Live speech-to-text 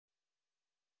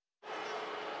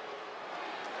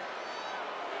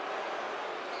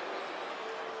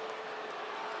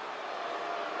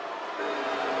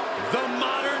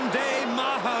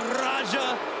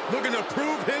Maharaja looking to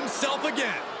prove himself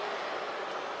again.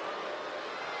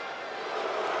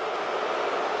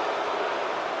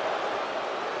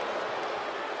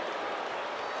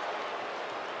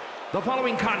 The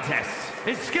following contest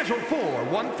is scheduled for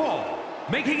one fall.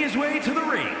 Making his way to the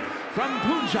ring from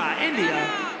Punjab, India,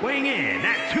 weighing in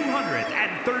at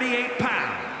 238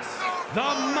 pounds, the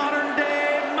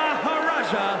modern-day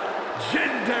Maharaja,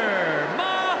 Jinder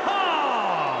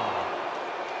Mahal.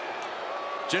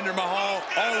 Jinder Mahal,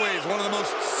 always one of the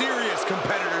most serious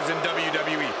competitors in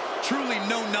WWE. Truly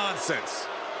no nonsense.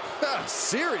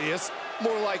 Serious?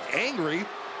 More like angry.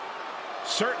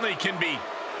 Certainly can be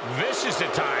vicious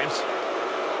at times.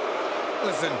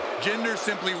 Listen, Jinder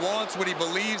simply wants what he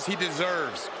believes he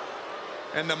deserves.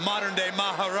 And the modern-day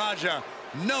Maharaja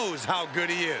knows how good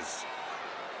he is.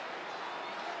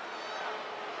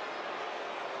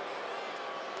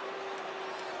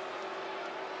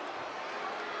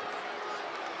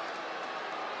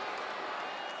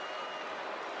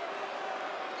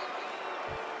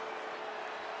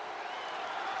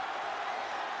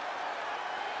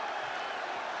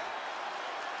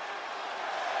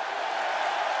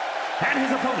 And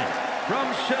his opponent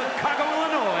from Chicago,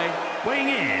 Illinois, weighing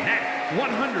in at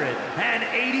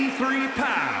 183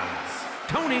 pounds,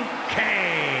 Tony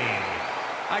Kane.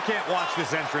 I can't watch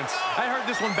this entrance. I heard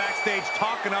this one backstage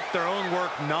talking up their own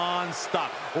work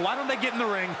non-stop. Well, why don't they get in the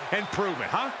ring and prove it,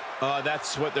 huh?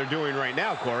 That's what they're doing right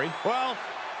now, Corey. Well,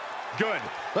 good.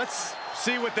 Let's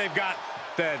see what they've got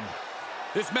then.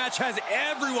 This match has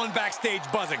everyone backstage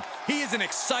buzzing. He is an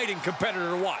exciting competitor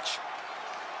to watch.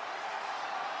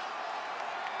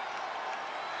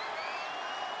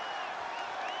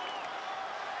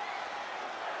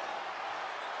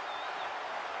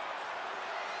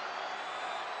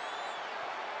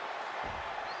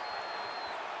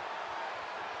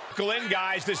 Buckle in,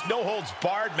 guys. This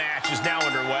no-holds-barred match is now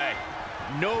underway.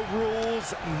 No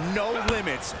rules, no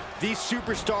limits. These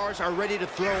superstars are ready to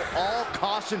throw all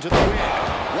caution to the wind.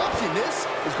 Watching this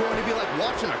is going to be like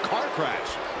watching a car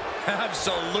crash.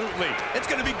 Absolutely. It's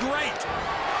going to be great.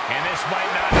 And this might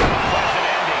not have a pleasant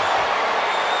ending.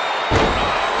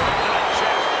 Right to the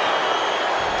chest.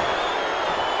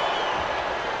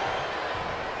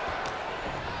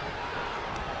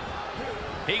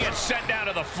 He gets sent down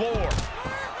to the floor.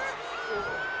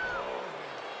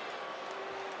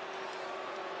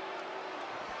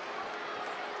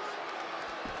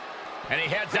 And he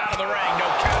heads out of the ring. No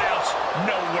countouts,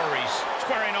 no worries.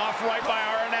 Squaring off right by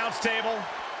our announce table.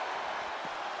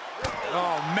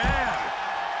 Oh, man.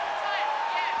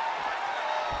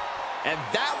 And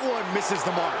that one misses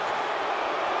the mark.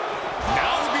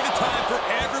 Now would be the time for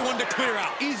everyone to clear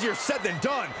out. Easier said than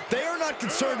done. They are not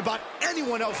concerned about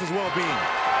anyone else's well-being.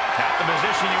 Not the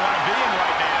position you want to be in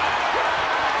right now.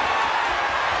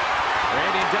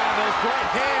 Raining down those right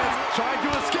hands, trying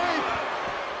to escape.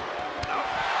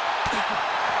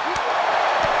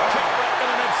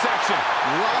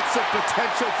 Lots of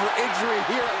potential for injury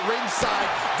here at ringside.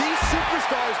 These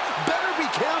superstars better be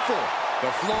careful.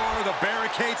 The floor, the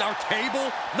barricades, our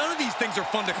table, none of these things are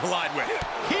fun to collide with.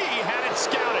 He had it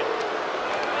scouted.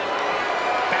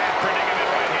 Bad predicament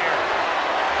right here.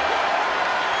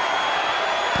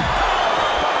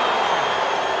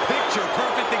 Picture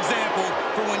perfect example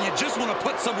for when you just want to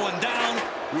put someone down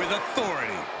with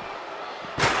authority.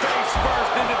 Face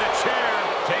first into the chair,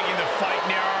 taking the fight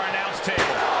near our announce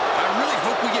table. I really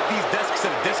hope we get these desks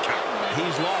at a discount.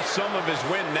 He's lost some of his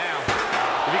wind now.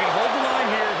 If he can hold the line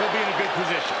here, he'll be in a good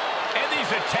position. And these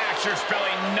attacks are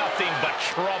spelling nothing but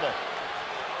trouble.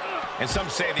 And some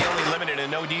say the only limit in a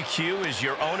no DQ is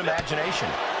your own imagination.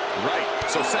 Right,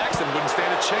 so Saxton wouldn't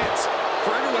stand a chance.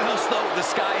 For everyone else, though, the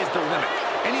sky is the limit.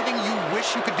 Anything you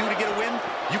wish you could do to get a win,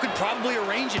 you could probably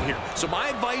arrange it here. So my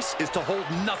advice is to hold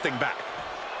nothing back.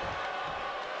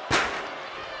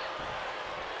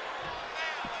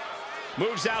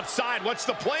 Moves outside. What's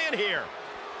the plan here?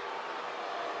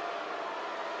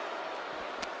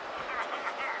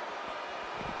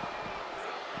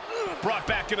 Brought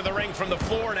back into the ring from the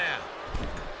floor now.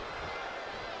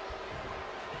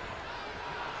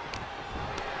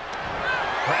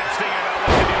 Perhaps thinking about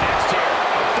what to do next here.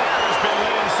 A fire has been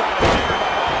lit inside of Jinder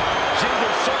Mahal.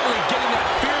 Jinder certainly getting that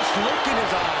fierce look in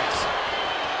his eyes.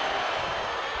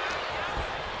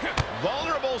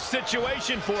 Vulnerable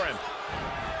situation for him.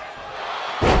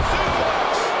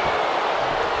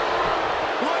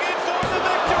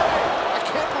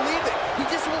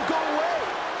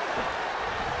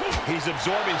 He's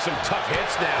absorbing some tough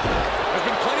hits now. There's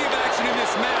been plenty of action in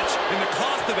this match, and the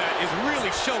cost of that is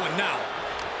really showing now.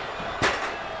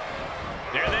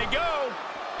 There they go.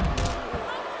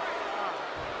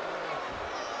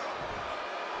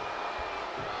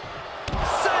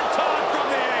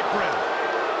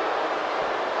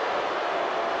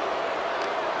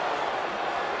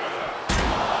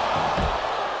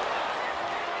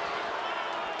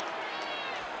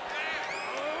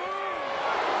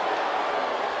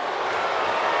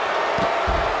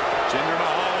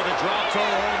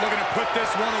 toehold, looking to put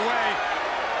this one away.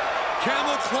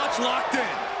 Camel clutch locked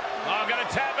in. Oh, gonna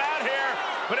tap out here,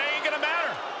 but it ain't gonna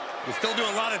matter. You still do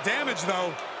a lot of damage,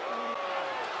 though.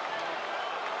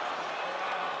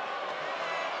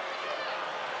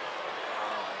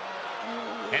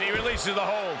 And he releases the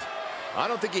hold. I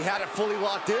don't think he had it fully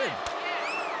locked in.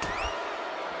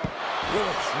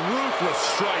 Ruthless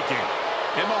striking.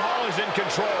 And Mahal is in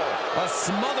control. A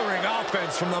smothering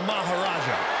offense from the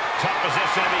Maharaja. Tough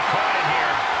position to be caught in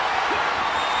here.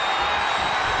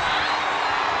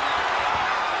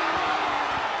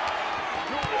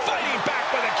 Fighting back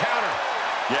with a counter.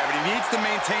 Yeah, but he needs to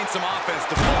maintain some offense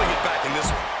to fully get back in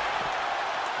this one.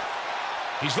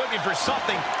 He's looking for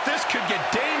something. This could get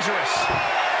dangerous.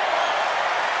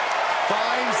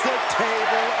 Finds the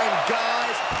table, and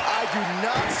guys, I do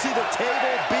not see the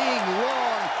table being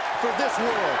long for this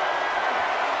world.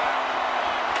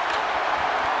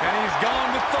 And he's gone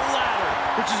with the ladder,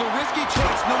 which is a risky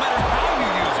choice no matter how you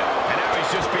use it. And now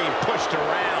he's just being pushed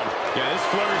around. Yeah, this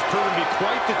flurry's proven to be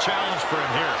quite the challenge for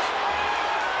him here.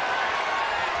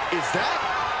 Is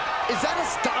that a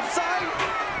stop sign?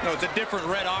 No, it's a different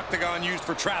red octagon used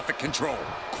for traffic control.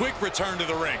 Quick return to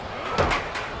the ring.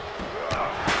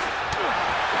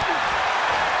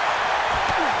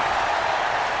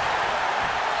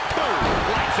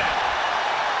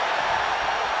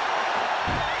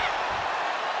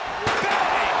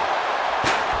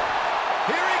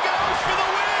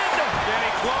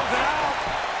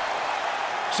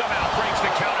 Somehow breaks the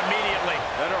count immediately.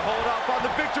 Better hold up on the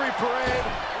victory parade.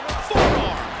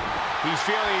 Forearm. He's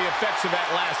feeling the effects of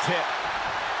that last hit.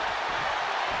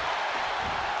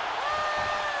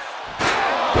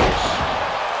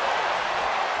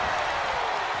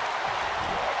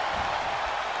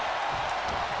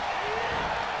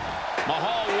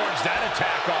 Mahal wards that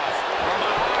attack off.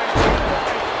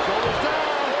 Shoulders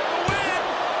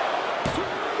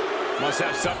down. Must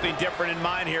have something different in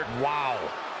mind here. Wow.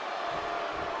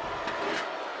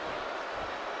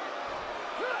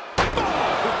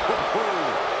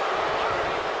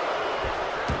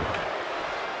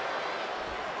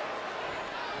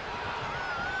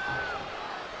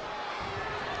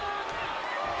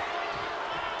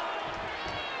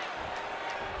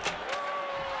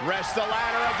 Rest the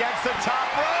ladder against the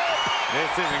top rope.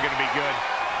 This isn't going to be good.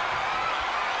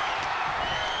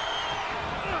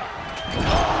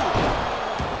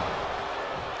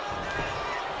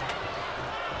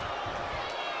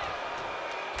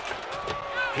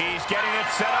 He's getting it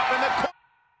set up in the corner.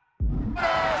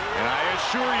 And I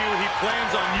assure you he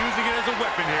plans on using it as a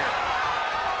weapon here.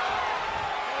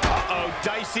 Uh-oh,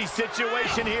 dicey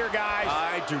situation here, guys.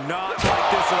 I do not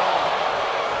like this at all.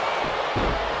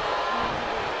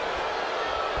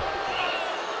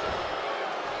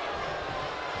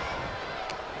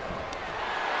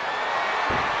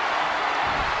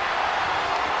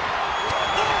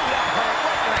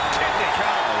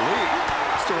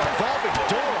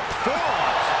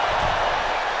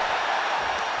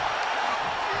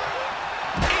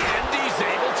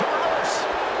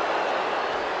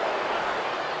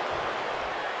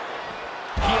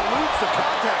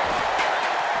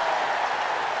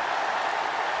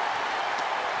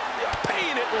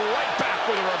 Right back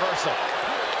with a reversal.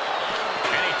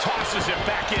 And he tosses it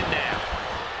back in now.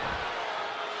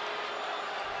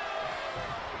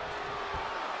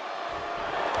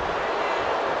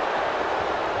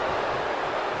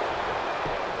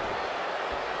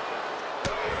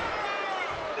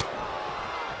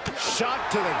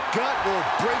 Shot to the gut will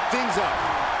break things up.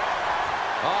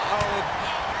 Uh-oh.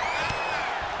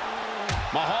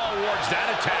 Mahal wards that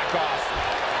attack off.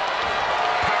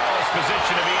 Powerless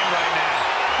position to be in right now.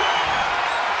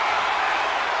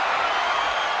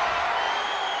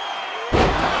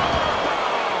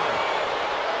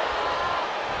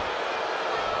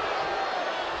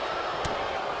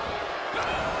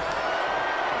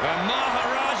 The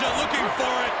Maharaja looking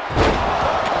for it.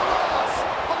 Cross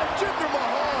by Jinder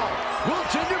Mahal. Will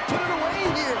Jinder put it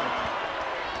away here?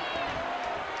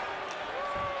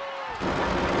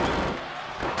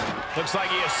 Looks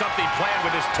like he has something planned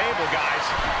with his table, guys.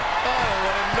 Oh,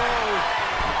 what a no.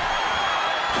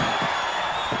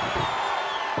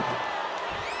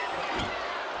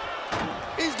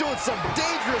 He's doing some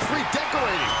dangerous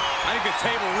redecorating. I think the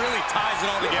table really ties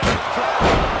it all together.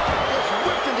 Just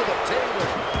whipped into the table.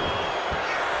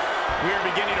 We are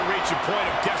beginning to reach a point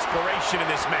of desperation in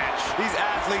this match. These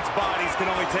athletes' bodies can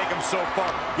only take them so far.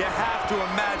 You have to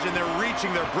imagine they're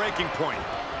reaching their breaking point.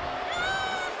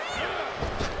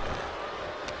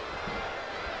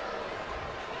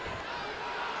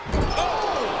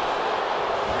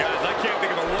 Guys, I can't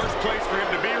think of a worse place for him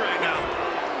to be right now.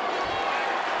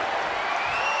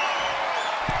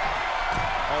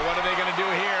 Oh, what are they going to do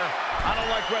here? I don't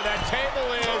like where that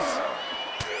table is.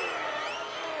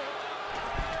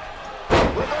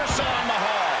 Reversal on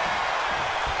Mahal.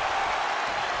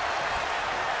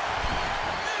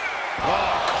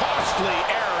 Oh, costly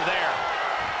error there.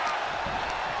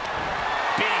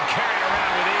 Being carried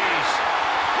around with ease.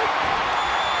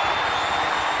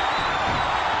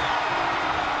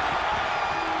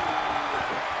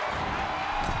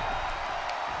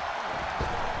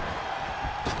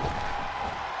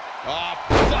 Oh,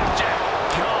 flapjack.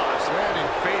 Gosh,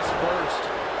 landing face first.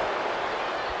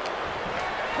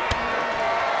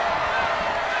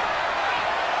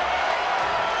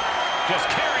 Just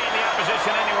carrying the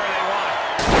opposition anywhere they want.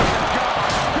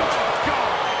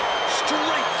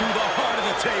 Straight through the heart of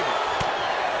the table.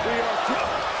 We are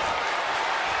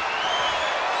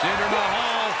Jinder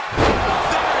Mahal.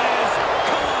 There it is.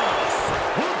 Coloss.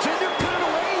 Will Jinder put it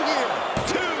away here?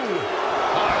 2.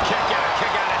 Oh, kick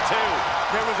out at 2.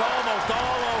 It was almost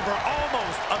all over,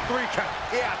 almost a 3 count.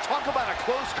 Yeah, talk about a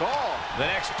close call. The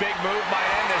next big move might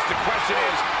end this. The question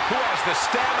is, who has the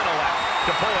stamina left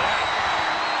to pull it out?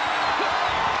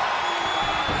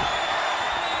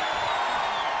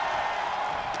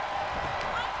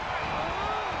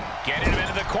 Getting him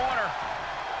into the corner.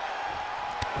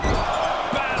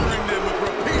 Battering them with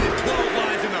repeated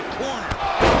clotheslines in the corner.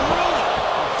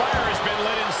 A fire has been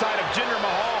lit inside of Jinder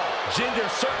Mahal. Jinder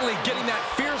certainly getting that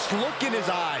fierce look in his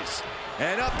eyes.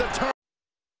 And up the turn.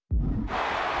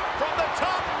 From the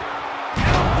top.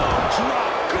 Elbow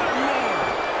drop. Good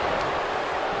lord.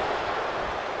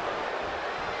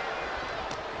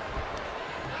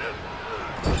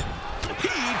 He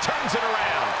turns it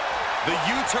around. The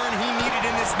U-turn he needed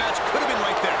in this match could have been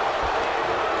right there.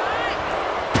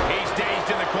 He's dazed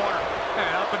in the corner.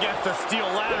 And up against the steel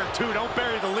ladder, too. Don't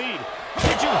bury the lead.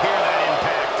 Did you hear that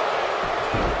impact?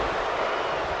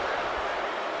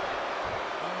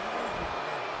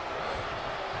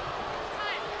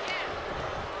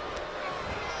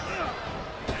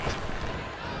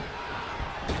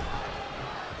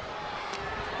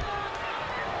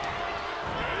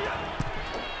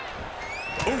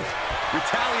 Ooh,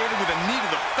 retaliated with a knee to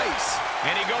the face.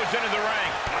 And he goes into the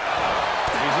ring.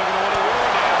 He's looking a little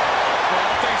worried now. Well,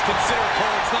 all things considered,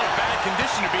 Cole, it's not a bad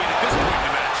condition to be in at this point in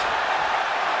the match.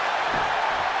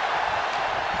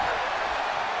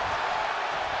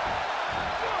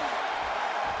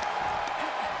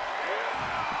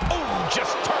 Oh,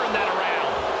 just turn that around.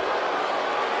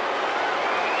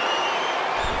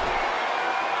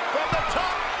 From the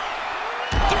top.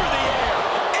 Through the air.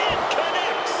 And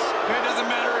connects. It doesn't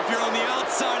matter if you're on the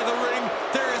outside of the ring.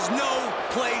 There is no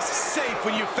place safe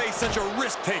when you face such a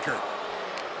risk taker.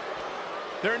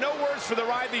 There are no words for the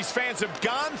ride these fans have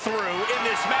gone through in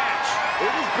this match.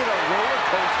 It has been a roller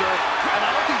coaster, and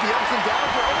I don't think the ups and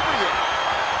downs are over yet.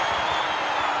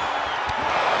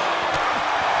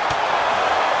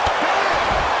 Bam!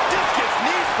 Discus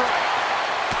knee strike.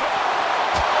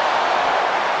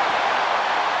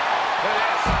 Look at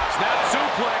this. Snap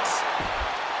suplex.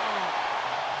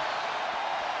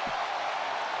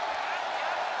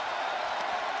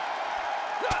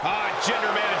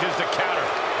 Jinder manages to counter.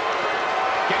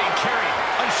 Getting carried.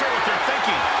 Unsure what they're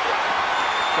thinking.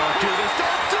 Don't do this.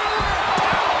 Don't do it!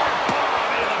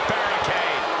 Bomb into the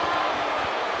barricade.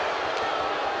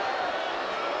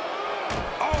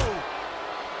 Oh!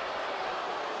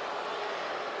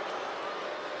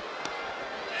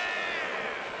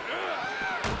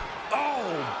 Oh!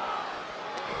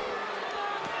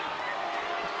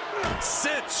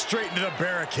 Sent straight into the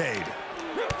barricade.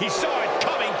 He saw it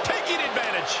coming, taking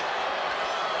advantage.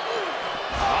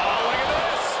 Oh, look at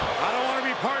this. I don't want to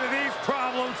be part of these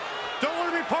problems. Don't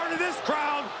want to be part of this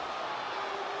crowd.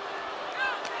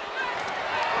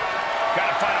 Got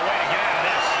to find a way to get out of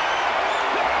this.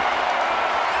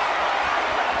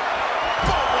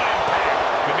 Boom, what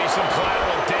impact. Could be some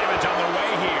collateral damage on the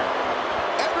way here.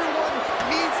 Everyone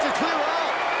needs to clear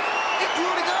out,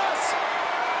 including us.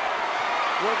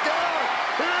 Look out.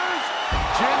 Here's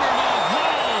Jinder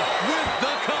Mahal with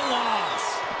the Coloss.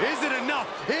 Is it enough?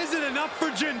 Is it enough for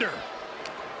Jinder?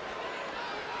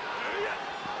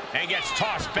 And gets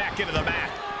tossed back into the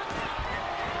mat.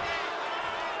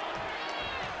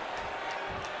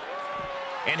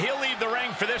 And he'll leave the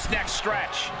ring for this next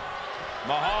stretch.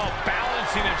 Mahal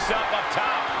balancing himself up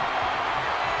top.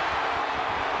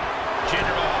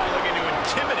 Jinder Mahal looking to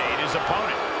intimidate his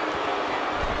opponent.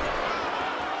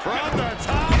 from the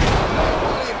top.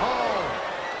 Way home.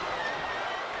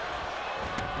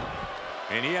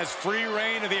 And he has free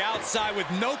reign to the outside with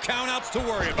no countouts to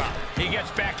worry about. He gets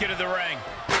back into the ring.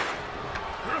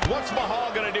 What's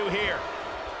Mahal going to do here?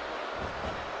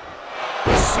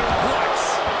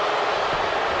 Suplex.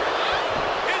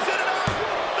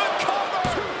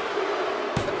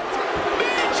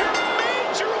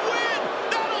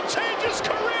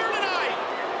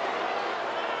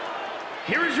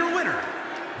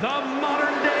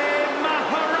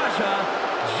 Maharaja,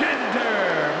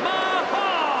 Jinder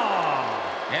Mahal.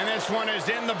 And this one is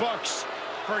in the books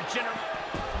for Jinder.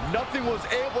 Nothing was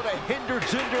able to hinder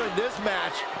Jinder in this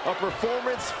match, a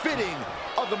performance fitting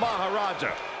of the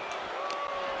Maharaja.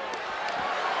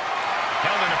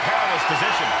 Held in a perilous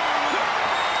position.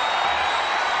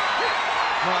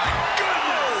 My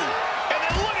goodness! And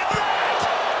then look at that!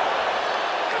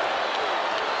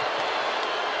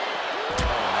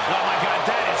 Oh my God,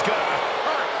 that is gonna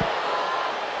hurt.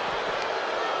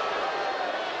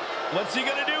 What's he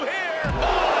gonna